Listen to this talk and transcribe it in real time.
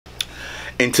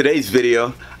In today's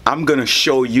video, I'm gonna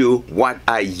show you what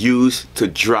I use to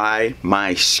dry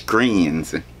my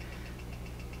screens.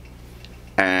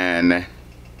 And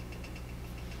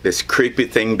this creepy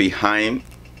thing behind,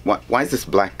 why is this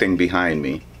black thing behind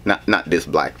me? Not this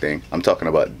black thing, I'm talking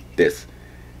about this.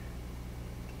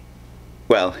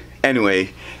 Well,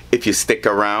 anyway, if you stick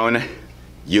around,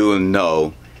 you'll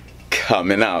know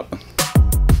coming up.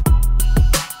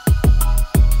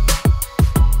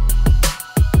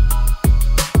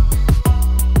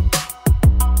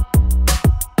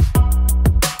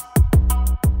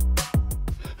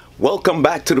 Welcome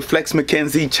back to the Flex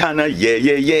McKenzie channel. Yeah,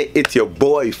 it's your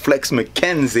boy Flex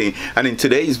McKenzie, and in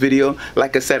today's video,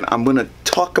 like I said, I'm gonna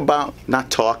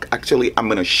I'm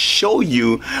gonna show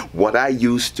you what I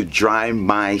use to dry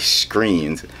my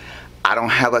screens. I don't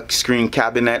have a screen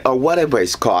cabinet or whatever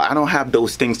it's called. I don't have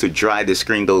those things to dry the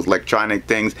screen, those electronic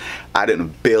things. I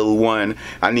didn't build one.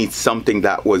 I need something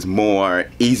that was more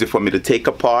easy for me to take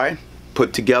apart,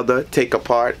 put together, take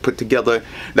apart, put together.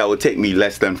 That would take me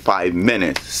less than 5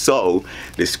 minutes. So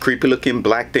this creepy looking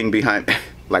black thing behind,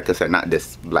 like I said, not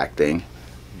this black thing,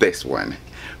 this one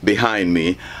behind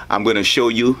me, I'm gonna show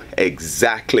you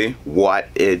exactly what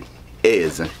it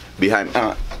is behind.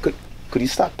 Could you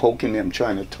stop poking me? I'm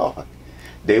trying to talk.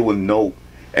 They will know.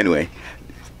 Anyway,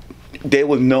 they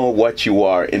will know what you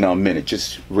are in a minute.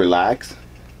 Just relax,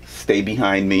 stay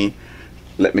behind me,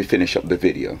 let me finish up the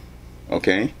video,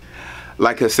 okay?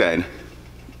 Like I said,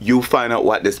 you'll find out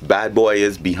what this bad boy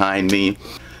is behind me.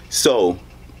 So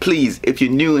please, if you're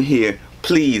new here,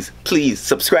 please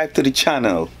subscribe to the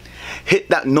channel, hit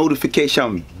that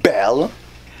notification bell,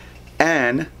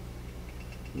 and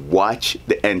watch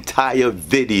the entire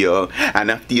video.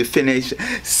 And after you finish,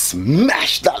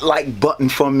 smash that like button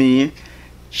for me,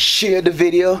 share the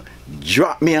video,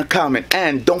 drop me a comment,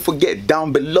 and don't forget,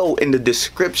 down below in the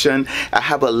description I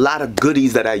have a lot of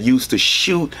goodies that I use to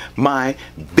shoot my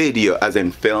video, as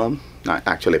in film, not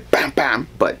actually bam,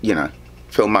 but you know,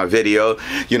 film my video.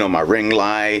 You know, my ring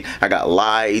light, I got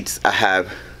lights, I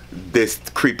have this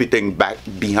creepy thing back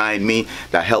behind me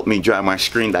that helped me dry my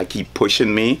screen, that keep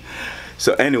pushing me.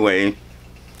 So anyway,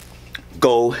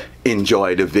 go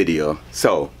enjoy the video.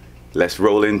 So let's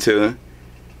roll into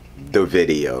the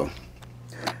video.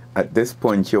 At this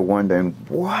point you're wondering,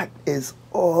 what is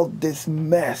all this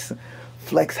mess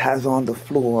Flex has on the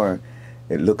floor?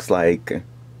 It looks like,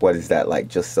 what is that, like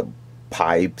just some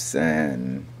pipes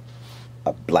and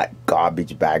a black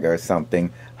garbage bag or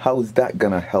something. How is that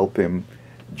gonna help him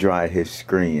dry his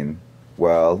screen?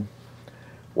 Well,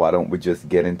 why don't we just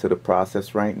get into the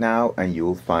process right now and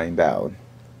you'll find out.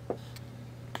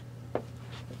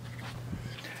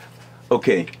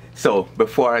 Okay, so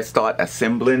before I start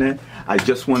assembling it, I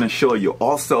just want to show you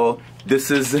also,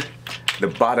 this is the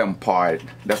bottom part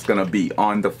that's gonna be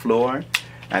on the floor,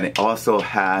 and it also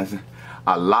has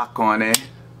a lock on it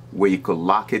where you could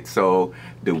lock it so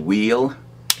the wheel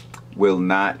will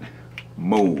not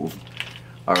move.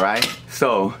 Alright,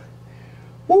 so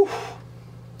whew,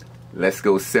 let's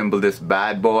go assemble this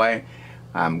bad boy.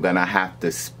 I'm gonna have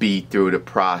to speed through the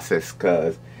process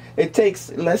because it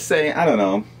takes, let's say, I don't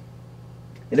know,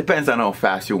 it depends on how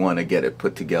fast you want to get it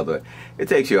put together. It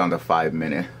takes you under 5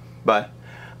 minutes, but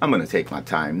I'm gonna take my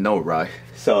time, no rush.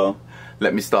 So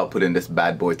let me start putting this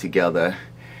bad boy together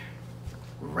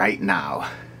right now.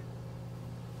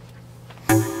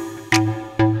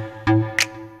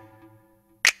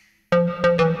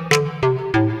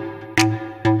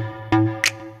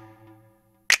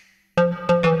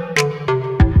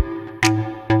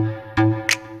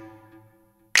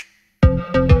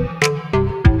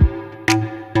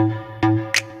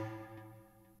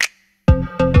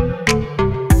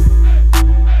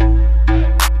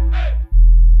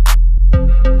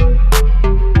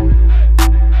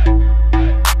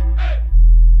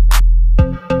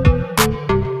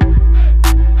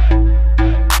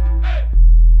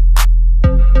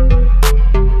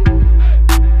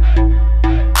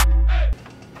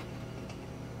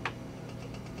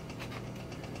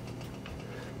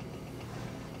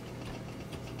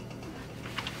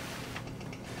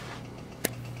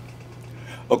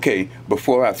 Okay,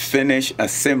 before I finish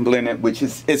assembling it, which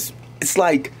is it's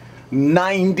like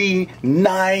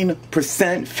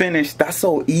 99% finished. That's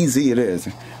how easy it is,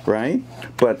 right?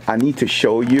 But I need to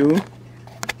show you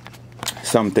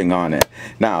something on it.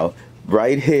 Now,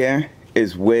 right here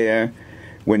is where,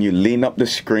 when you lean up the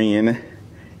screen,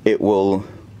 it will,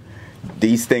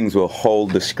 these things will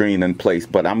hold the screen in place.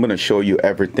 But I'm gonna show you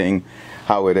everything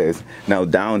how it is. Now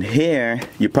down here,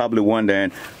 you're probably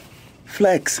wondering,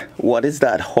 Flex, what is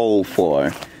that hole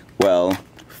for? Well,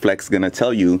 Flex gonna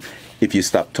tell you if you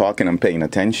stop talking and paying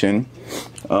attention.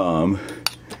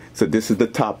 So this is the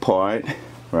top part,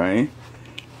 right?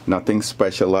 Nothing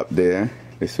special up there.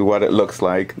 This is what it looks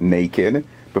like naked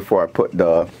before I put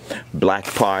the black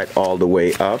part all the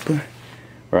way up,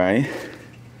 right?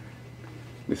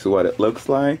 This is what it looks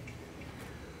like.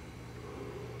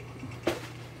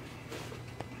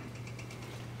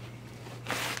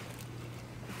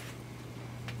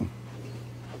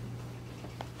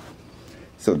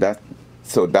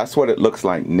 So that's what it looks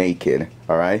like naked.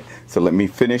 All right, so let me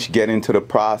finish getting to the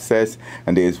process,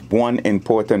 and there's one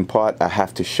important part I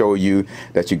have to show you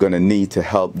that you're gonna need to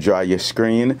help dry your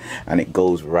screen, and it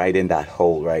goes right in that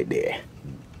hole right there.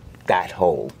 That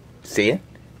hole, see it?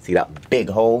 See that big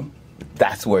hole?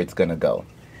 That's where it's gonna go.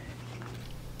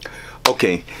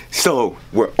 Okay, so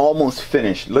we're almost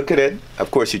finished. Look at it.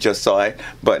 Of course you just saw it,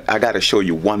 but I gotta show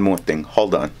you one more thing.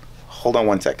 Hold on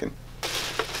 1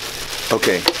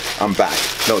 Okay, I'm back.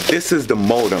 No, this is the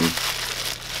modem.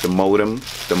 The motor,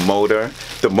 the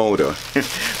motor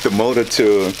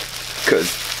to,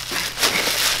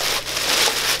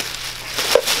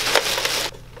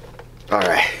 all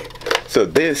right. So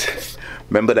this,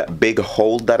 remember that big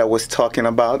hole that I was talking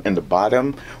about in the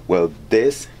bottom? Well,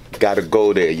 this gotta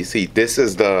go there. You see, this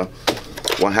is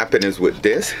what happened is with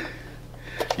this,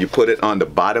 you put it on the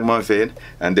bottom of it,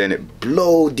 and then it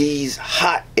blow these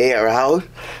hot air out,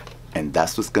 and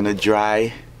that's what's gonna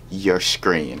dry your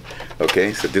screen.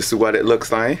 Okay, so this is what it looks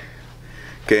like.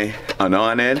 Okay, and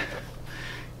on it,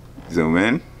 zoom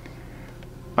in.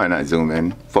 Why not zoom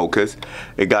in? Focus.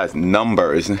 It got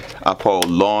numbers of how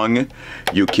long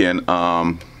you can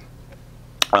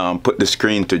put the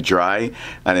screen to dry,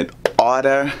 and it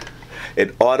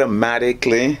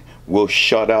automatically will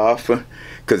shut off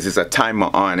because there's a timer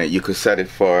on it. You could set it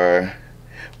for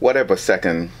whatever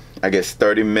second, I guess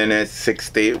 30 minutes,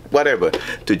 60, whatever,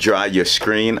 to dry your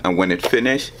screen, and when it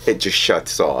finishes, it just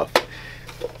shuts off.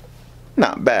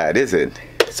 Not bad, is it?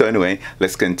 So anyway,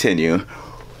 let's continue.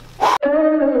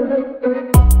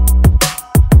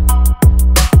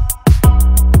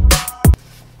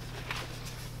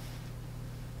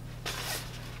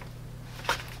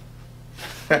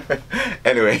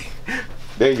 Anyway,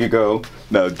 there you go.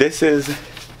 Now this is,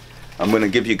 I'm gonna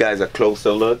give you guys a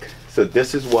closer look. So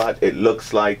this is what it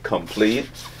looks like complete.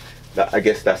 I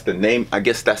guess that's the name. I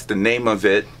guess that's the name of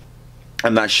it.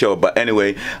 I'm not sure, but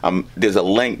anyway, there's a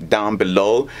link down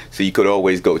below, so you could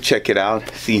always go check it out,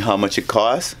 see how much it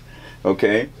costs.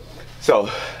 Okay, so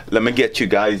let me get you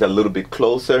guys a little bit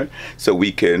closer so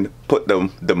we can put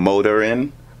the motor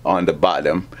in on the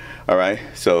bottom. All right,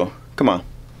 so come on,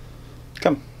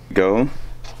 come, go.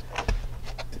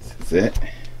 This is it.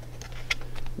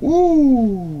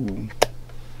 Woo!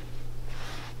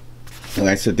 All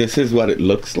right, so this is what it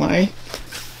looks like.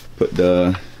 Put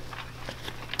and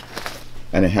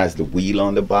it has the wheel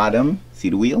on the bottom. See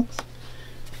the wheels?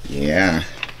 Yeah.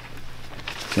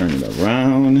 Turn it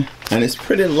around, and it's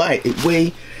pretty light.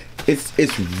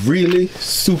 It's really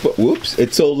super. Whoops!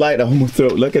 It's so light I almost throw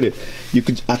it. Look at it.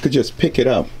 I could just pick it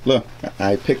up. Look,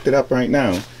 I picked it up right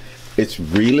now. It's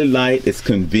really light. It's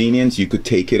convenient. You could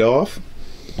take it off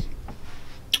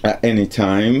at any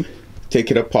time. Take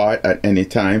it apart at any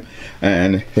time,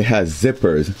 and it has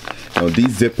zippers. Now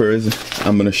these zippers,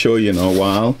 I'm gonna show you in a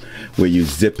while, where you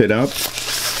zip it up.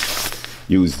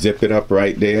 You zip it up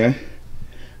right there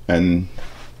and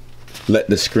let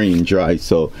the screen dry.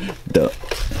 So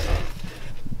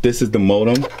this is the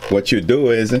modem. What you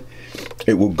do is it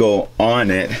will go on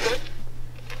it.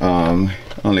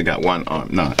 Only got one arm.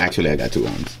 No, actually I got two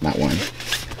arms, not one.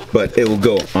 But it will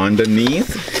go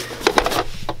underneath.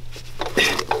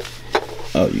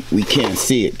 Oh, we can't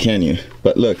see it, can you?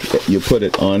 But look, you put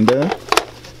it under,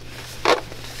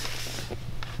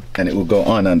 and it will go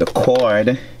on the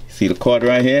cord. See the cord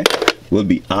right here? Will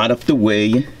be out of the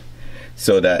way,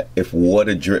 so that if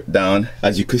water drip down,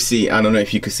 as you can see, I don't know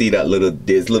if you can see that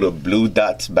there's little blue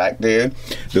dots back there.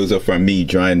 Those are from me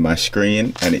drying my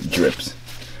screen, and it drips.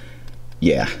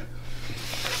 Yeah.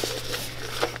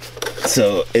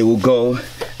 So it will go,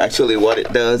 actually what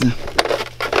it does,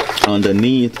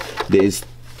 underneath, there's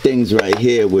things right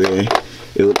here where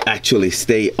it will actually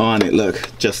stay on it. Look,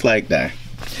 just like that.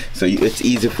 So it's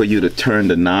easy for you to turn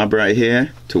the knob right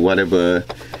here to whatever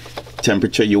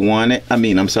temperature you want it.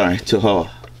 I'm sorry, to how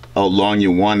long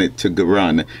you want it to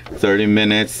run. 30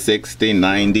 minutes, 60,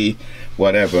 90,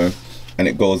 whatever. And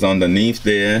it goes underneath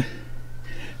there,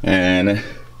 and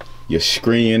your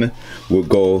screen will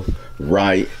go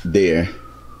right there.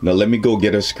 Now let me go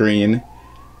get a screen,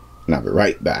 and I'll be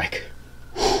right back.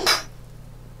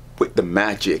 With the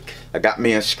magic, I got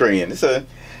me a screen. It's a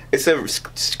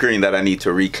screen that I need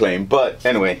to reclaim, but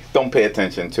anyway, don't pay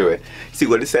attention to it. See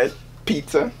what it said?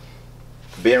 Pizza.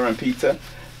 beer and pizza.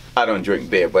 I don't drink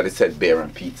beer, but it said beer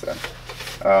and pizza.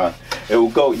 It will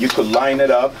go, you could line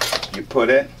it up, you put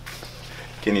it,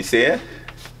 can you see it?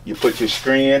 You put your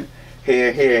screen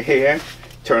here, here, here,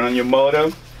 turn on your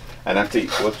modem, and after you,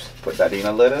 whoops, put that in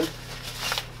a little,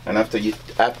 and after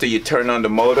you turn on the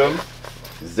modem,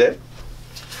 zip,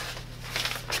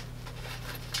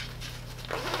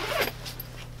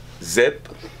 zip,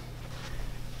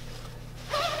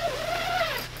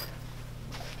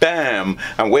 bam.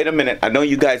 And wait a minute, I know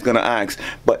you guys gonna ask,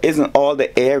 but isn't all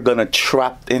the air gonna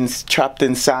trapped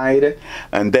inside,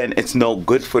 and then it's no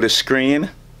good for the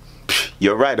screen?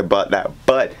 You're right about that,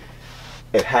 but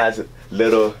it has a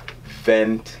little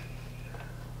vent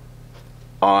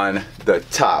on the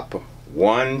top.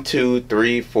 1, 2,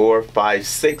 3, 4, 5,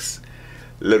 6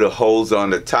 little holes on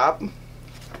the top.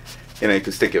 You know, you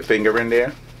can stick your finger in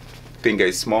there. Finger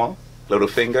is small, little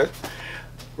finger,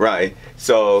 right?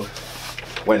 So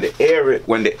when the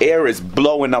air is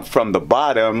blowing up from the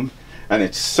bottom and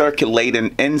it's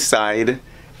circulating inside,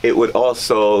 it would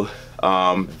also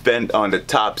vent on the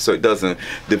top so it doesn't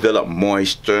develop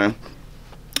moisture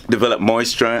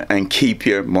and keep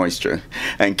your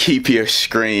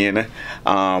screen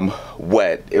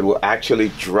wet. It will actually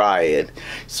dry it.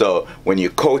 So when you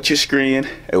coat your screen,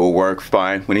 it will work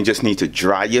fine. When you just need to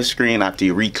dry your screen after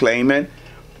you reclaim it,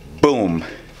 boom,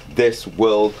 this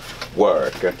will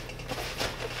work.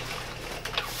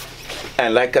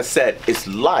 And like I said, it's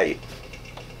light,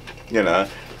 you know.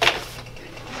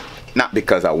 Not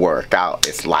because I work out,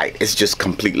 it's light. It's just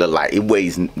completely light. It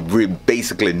weighs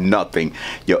basically nothing.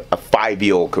 A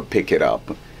 5-year-old could pick it up.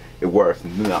 It weighs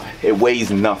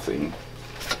nothing.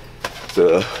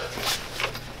 So,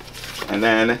 and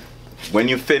then when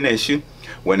you finish,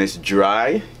 when it's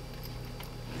dry,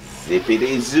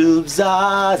 zippity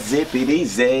zoobza, zippity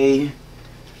zay.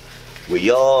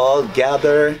 We all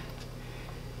gather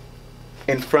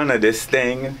in front of this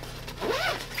thing.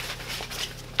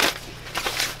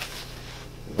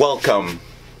 Welcome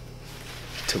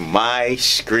to my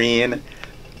screen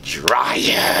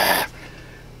dryer.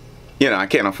 You know, I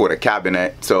can't afford a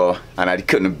cabinet, and I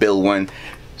couldn't build one,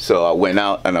 so I went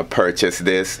out and I purchased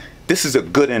this. This is a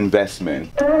good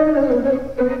investment.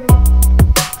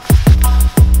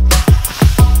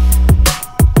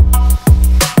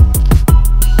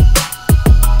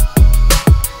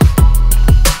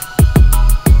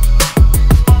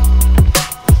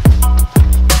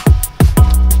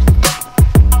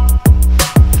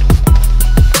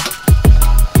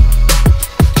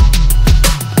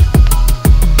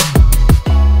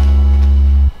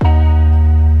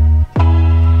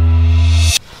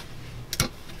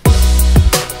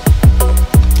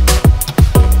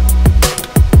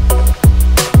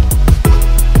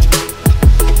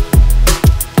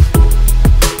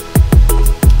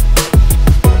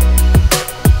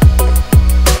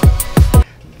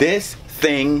 This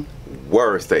thing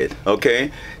worth it,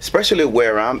 okay? Especially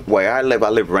where I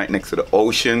live right next to the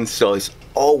ocean, so it's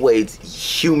always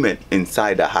humid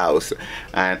inside the house,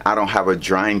 and I don't have a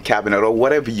drying cabinet or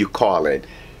whatever you call it.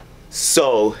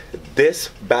 So this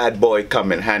bad boy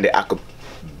come in handy. I could,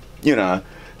 you know,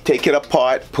 take it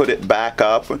apart, put it back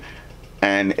up,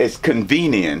 and it's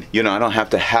convenient. You know, I don't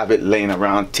have to have it laying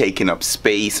around taking up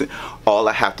space. All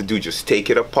I have to do is just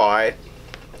take it apart,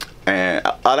 and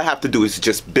all I have to do is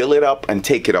just build it up and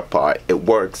take it apart. It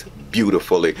works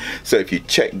beautifully. So if you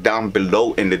check down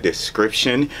below in the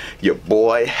description, your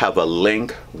boy have a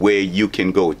link where you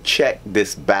can go check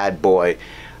this bad boy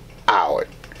out,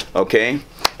 okay?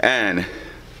 And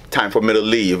time for me to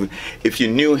leave. If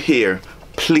you're new here,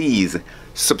 please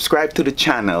subscribe to the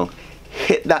channel,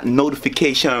 hit that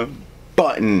notification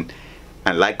button,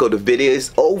 and like, oh, the video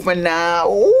is over now.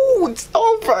 Ooh, it's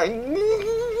over.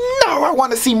 No, I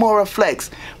want to see more Flex.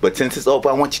 But since it's over,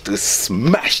 I want you to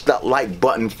smash that like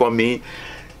button for me,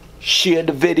 share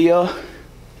the video,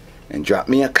 and drop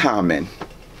me a comment.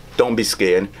 Don't be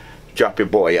scared. Drop your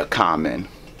boy a comment.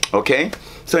 Okay?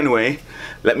 So anyway,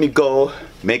 let me go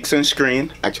make some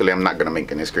screen. Actually, I'm not going to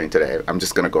make any screen today. I'm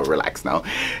just going to go relax now.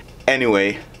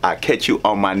 Anyway, I'll catch you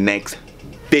on my next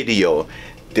video.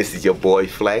 This is your boy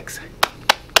Flex.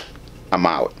 I'm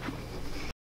out.